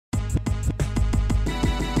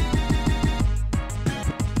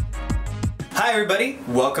Hi everybody,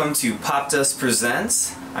 welcome to Popdust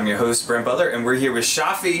Presents. I'm your host Brent Butler and we're here with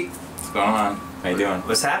Shoffy. What's going on? How you doing?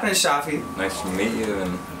 What's happening, Shoffy? Nice to meet you,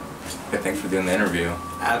 and thanks for doing the interview.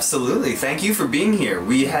 Absolutely, thank you for being here.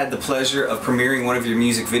 We had the pleasure of premiering one of your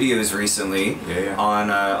music videos recently on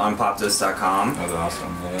popdust.com. That was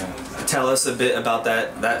awesome. Yeah. Tell us a bit about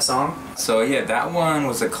that song. So yeah, that one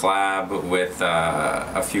was a collab with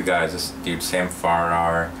a few guys. This dude Sam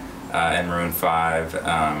Farrar and Maroon 5,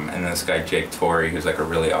 and this guy Jake Torrey, who's like a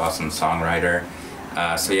really awesome songwriter.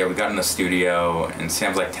 So yeah, we got in the studio, and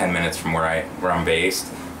Sam's like 10 minutes from where I'm based.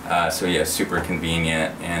 So yeah, super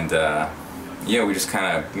convenient, and yeah, we just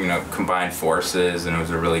kind of combined forces, and it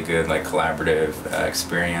was a really good like collaborative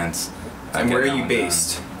experience. And where are you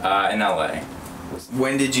based? In LA.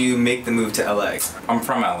 When did you make the move to LA? I'm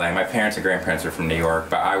from LA. My parents and grandparents are from New York,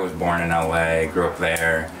 but I was born in LA, grew up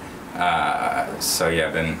there. So yeah,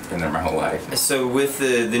 I've been there my whole life. So with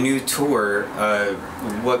the new tour,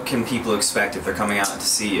 what can people expect if they're coming out to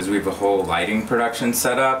see you? We have a whole lighting production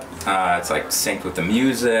set up. It's like synced with the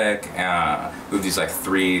music. We have these like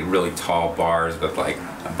 3 really tall bars with like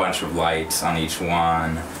a bunch of lights on each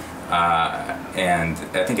one. And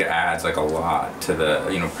I think it adds like a lot to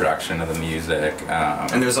the production of the music.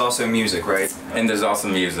 And there's also music, right? And there's also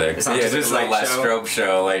music. It's not just a less strobe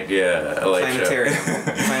show, like a light planetarium.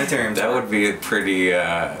 show. Planetarium. That would be pretty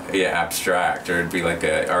abstract, or it'd be like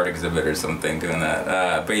an art exhibit or something doing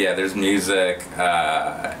that. But yeah, there's music,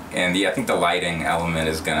 and yeah, I think the lighting element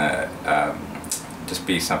is gonna just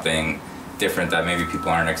be something different that maybe people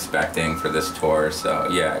aren't expecting for this tour. So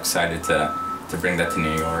yeah, excited to bring that to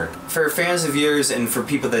New York. For fans of yours and for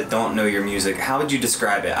people that don't know your music, how would you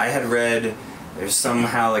describe it? I had read there's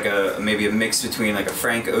somehow like maybe a mix between like a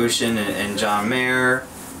Frank Ocean and John Mayer,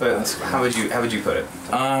 but how would you put it?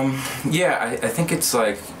 Yeah, I think it's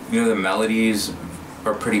like, the melodies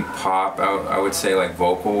are pretty pop, I would say, like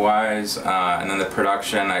vocal wise, and then the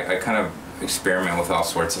production, I kind of experiment with all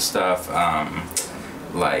sorts of stuff,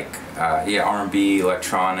 yeah, R&B,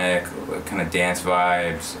 electronic, kind of dance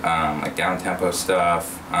vibes, like down-tempo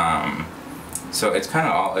stuff. So it's kind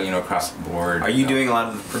of all, across the board. Are you doing a lot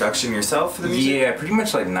of the production yourself for the music? Yeah, pretty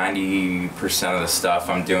much like 90% of the stuff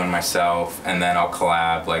I'm doing myself, and then I'll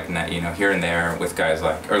collab, like, here and there with guys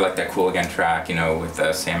like that Cool Again track,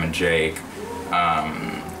 with Sam and Jake.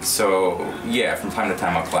 So yeah, from time to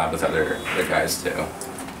time I'll collab with other guys too.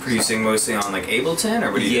 Producing mostly on like Ableton,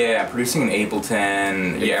 or what do you do? Yeah, producing in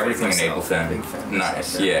Ableton. Yeah, everything in Ableton. Big fan.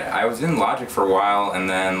 Nice. Yeah, I was in Logic for a while, and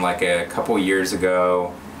then like a couple years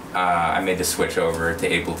ago, I made the switch over to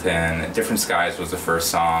Ableton. Different Skies was the first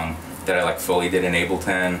song that I like fully did in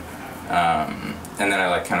Ableton, and then I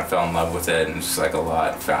like kind of fell in love with it, and it's just like a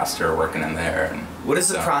lot faster working in there. What is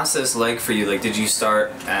the process like for you? Like, did you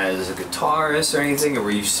start as a guitarist or anything, or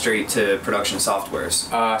were you straight to production softwares?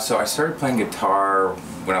 So I started playing guitar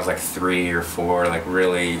when I was like 3 or 4, like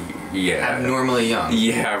really, yeah. Abnormally young.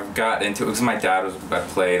 Yeah, I got into it because my dad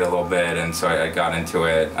played a little bit, and so I got into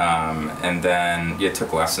it. And then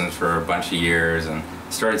took lessons for a bunch of years, and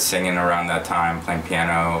started singing around that time, playing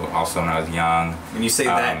piano also when I was young. When you say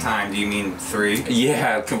that time, do you mean 3?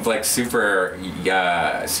 Yeah, like super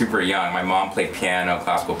young. My mom played piano,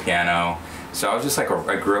 classical piano, so I was just like,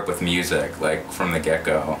 I grew up with music, like from the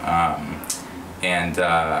get-go. And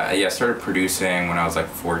yeah, I started producing when I was like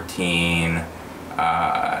 14,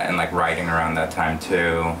 and like writing around that time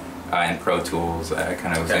too, in Pro Tools. I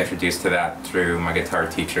kind of was introduced to that through my guitar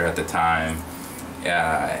teacher at the time.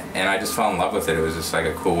 And I just fell in love with it. It was just like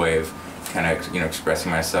a cool way of kind of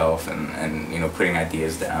expressing myself and putting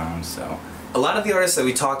ideas down. So a lot of the artists that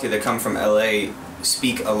we talk to that come from LA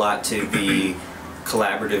speak a lot to the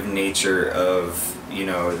collaborative nature of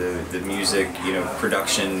the music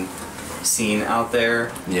production scene out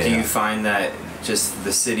there. Yeah. Do you find that just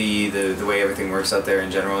the city, the way everything works out there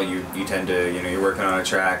in general, you tend to, you're working on a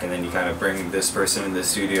track and then you kind of bring this person in the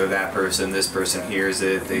studio, that person, this person hears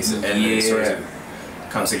it, and it sort of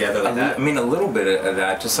comes together like that? I mean, a little bit of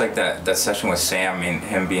that, just like that session with Sam, I mean,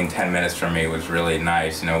 him being 10 minutes from me was really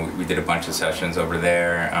nice. We did a bunch of sessions over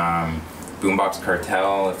there. Boombox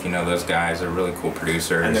Cartel, if you know those guys, are really cool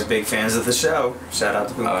producers. And they're big fans of the show. Shout out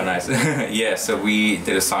to Boombox. Oh, nice. Yeah, so we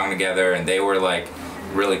did a song together, and they were like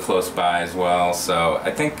really close by as well. So I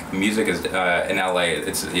think music is in LA.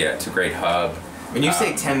 It's a great hub. When you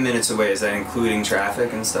say 10 minutes away, is that including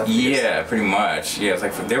traffic and stuff? Yeah, pretty much. Yeah, it's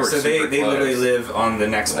like they were. So they close. literally live on the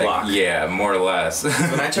next block. Yeah, more or less.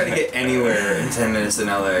 When I try to get anywhere in 10 minutes in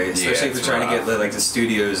LA, especially if we're trying to get like the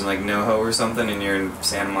studios in like NoHo or something, and you're in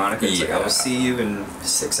Santa Monica, it's like I will see you in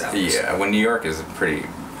 6 hours. Yeah, when New York is pretty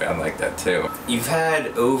band like that too. You've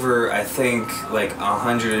had over, I think, like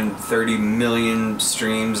 130 million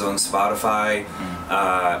streams on Spotify.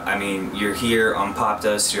 I mean, you're here on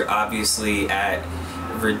Popdust. You're obviously at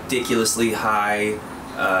ridiculously high,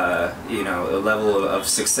 you know, a level of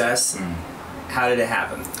success. How did it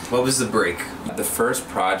happen? What was the break? The first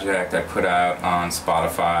project I put out on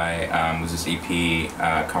Spotify was this EP,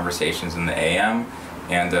 Conversations in the AM,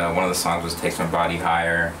 and one of the songs was Takes My Body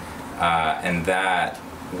Higher, and that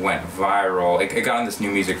went viral. It got on this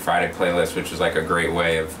New Music Friday playlist, which was like a great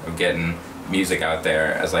way of getting music out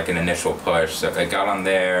there as like an initial push. So it got on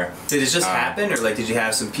there. Did it just happen, or like did you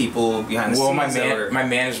have some people behind the scenes? Well, my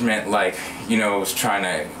management, like, you know, was trying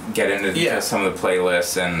to get into some of the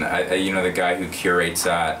playlists, and I, you know, the guy who curates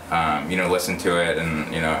that, you know, listened to it,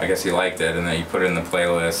 and, you know, I guess he liked it, and then he put it in the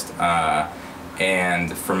playlist,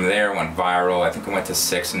 and from there it went viral. I think it went to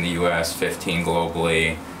 6 in the US, 15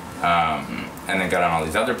 globally, and then got on all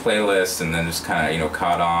these other playlists, and then just kind of, you know,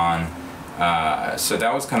 caught on. So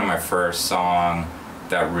that was kind of my first song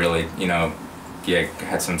that really, you know,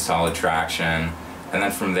 had some solid traction. And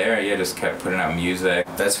then from there, just kept putting out music.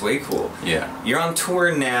 That's way cool. Yeah. You're on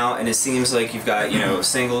tour now, and it seems like you've got, you know,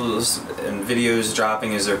 singles and videos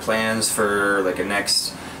dropping. Is there plans for like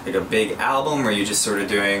a big album, or are you just sort of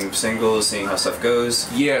doing singles, seeing how stuff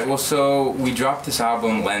goes? Yeah, well, so we dropped this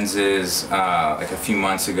album, Lenses, like a few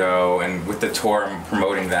months ago, and with the tour, I'm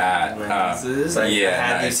promoting that. Lenses? I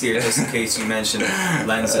had these here just in case you mentioned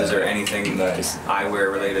lenses or anything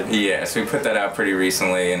eyewear related. Yeah, so we put that out pretty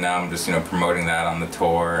recently, and now I'm just, you know, promoting that on the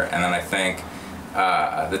tour. And then I think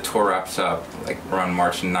the tour wraps up like around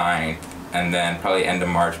March 9th, and then probably end of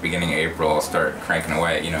March, beginning of April, I'll start cranking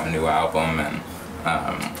away, you know, a new album. And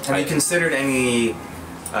have you considered any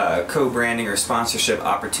co-branding or sponsorship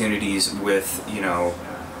opportunities with, you know,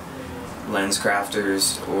 lens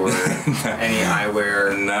crafters or any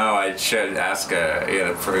eyewear? No, I should ask.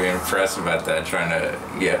 Pretty impressed about that. Trying to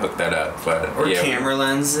hook that up, but or camera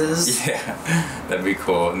lenses. Yeah, that'd be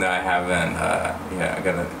cool. No, I haven't. I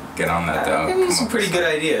gotta get on that though. Give you some pretty good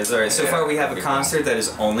ideas. All right, so far we have a concert that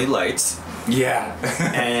is only lights. Yeah.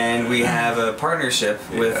 And we have a partnership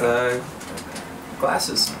with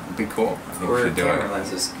glasses. It'd be cool. Or camera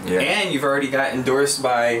lenses. Yeah. And you've already got endorsed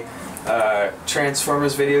by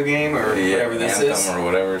Transformers video game or whatever this Anthem is. Or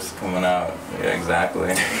whatever's coming out. Yeah,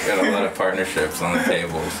 exactly. Got a lot of partnerships on the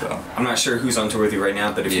table, so. I'm not sure who's on tour with you right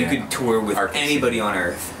now, but if you could tour with anybody on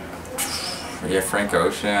Earth. Yeah, Frank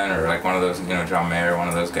Ocean or like one of those, you know, John Mayer, one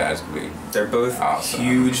of those guys would be. They're both awesome.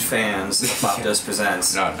 Huge fans of Popdust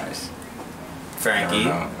Presents. No, nice. Frankie.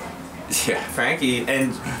 Yeah. Frankie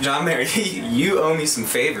and John Mayer, you owe me some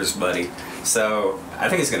favors, buddy. So I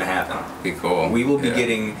think it's gonna happen. Be cool. We will be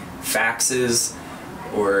getting faxes,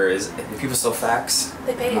 or do people still fax?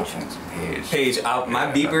 The page. Page.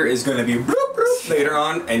 My beeper is gonna be bloop, bloop later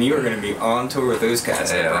on, and you are gonna be on tour with those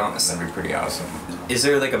guys. I promise. That'd be pretty awesome. Is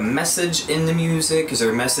there like a message in the music? Is there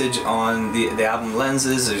a message on the album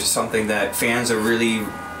Lenses? Is there something that fans are really,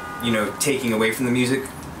 you know, taking away from the music?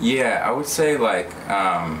 Yeah, I would say like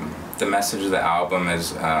the message of the album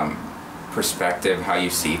is perspective, how you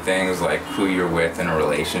see things, like who you're with in a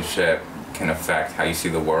relationship can affect how you see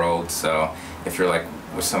the world. So if you're like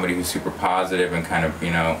with somebody who's super positive and kind of,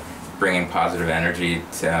 you know, bringing positive energy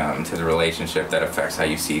to the relationship, that affects how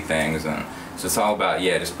you see things. And so it's all about,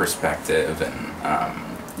 just perspective and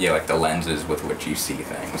like the lenses with which you see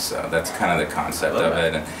things. So that's kind of the concept of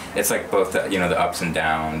it. And it's like both the, you know, the ups and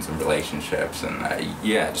downs of relationships, and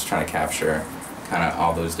just trying to capture kind of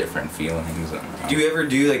all those different feelings. And, do you ever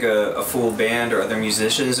do like a full band or other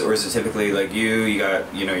musicians, or is it typically like you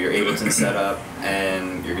got, you know, your Ableton set up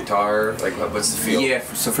and your guitar? Like what's the feel? Yeah,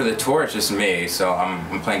 so for the tour it's just me. So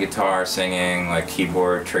I'm playing guitar, singing, like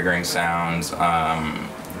keyboard, triggering sounds.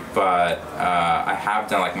 But I have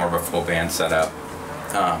done like more of a full band setup.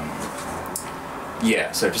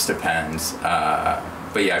 So it just depends.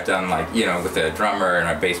 But yeah, I've done like, you know, with a drummer and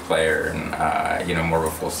a bass player and, you know, more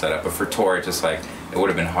of a full setup. But for tour, it's just like, it would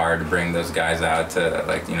have been hard to bring those guys out to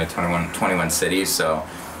like, you know, 21 cities. So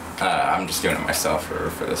I'm just doing it myself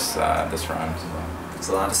for this run. So. It's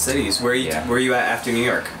a lot of cities. Where are you at after New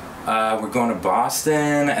York? We're going to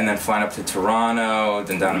Boston and then flying up to Toronto,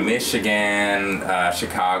 then down to Michigan,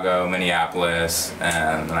 Chicago, Minneapolis,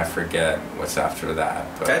 and then I forget what's after that.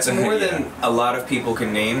 But, that's more than a lot of people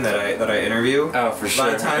can name that I interview. Oh, for sure. A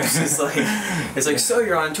lot of times it's like, so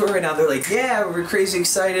you're on tour right now. They're like, yeah, we're crazy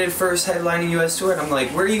excited, first headlining U.S. tour. And I'm like,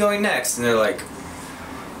 where are you going next? And they're like,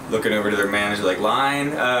 looking over to their manager like,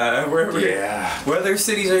 line, what other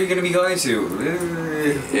cities are you going to be going to?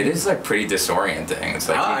 It is like pretty disorienting. It's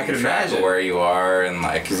like I can imagine where you are and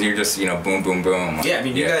like, cause you're just boom, boom, boom. Yeah, I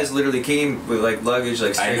mean, you guys literally came with like luggage,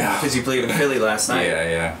 like straight because you played in Philly last night.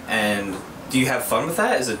 Yeah. And do you have fun with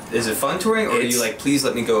that? Is it fun touring, or are you like, please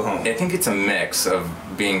let me go home? I think it's a mix of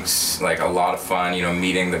being like a lot of fun,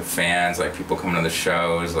 meeting the fans, like people coming to the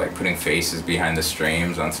shows, like putting faces behind the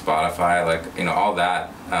streams on Spotify, like all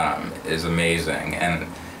that is amazing. And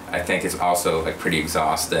I think it's also like pretty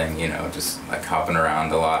exhausting, just like hopping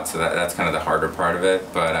around a lot. So that's kind of the harder part of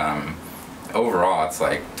it. But overall, it's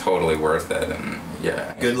like totally worth it. And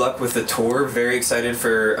yeah. Good luck with the tour. Very excited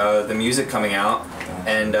for the music coming out.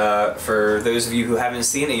 And for those of you who haven't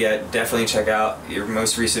seen it yet, definitely check out your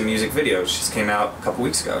most recent music video. It just came out a couple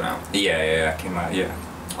weeks ago now. Yeah, came out, yeah.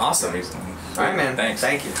 Awesome. Recently. All right, man. Thanks.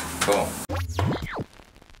 Thank you. Cool.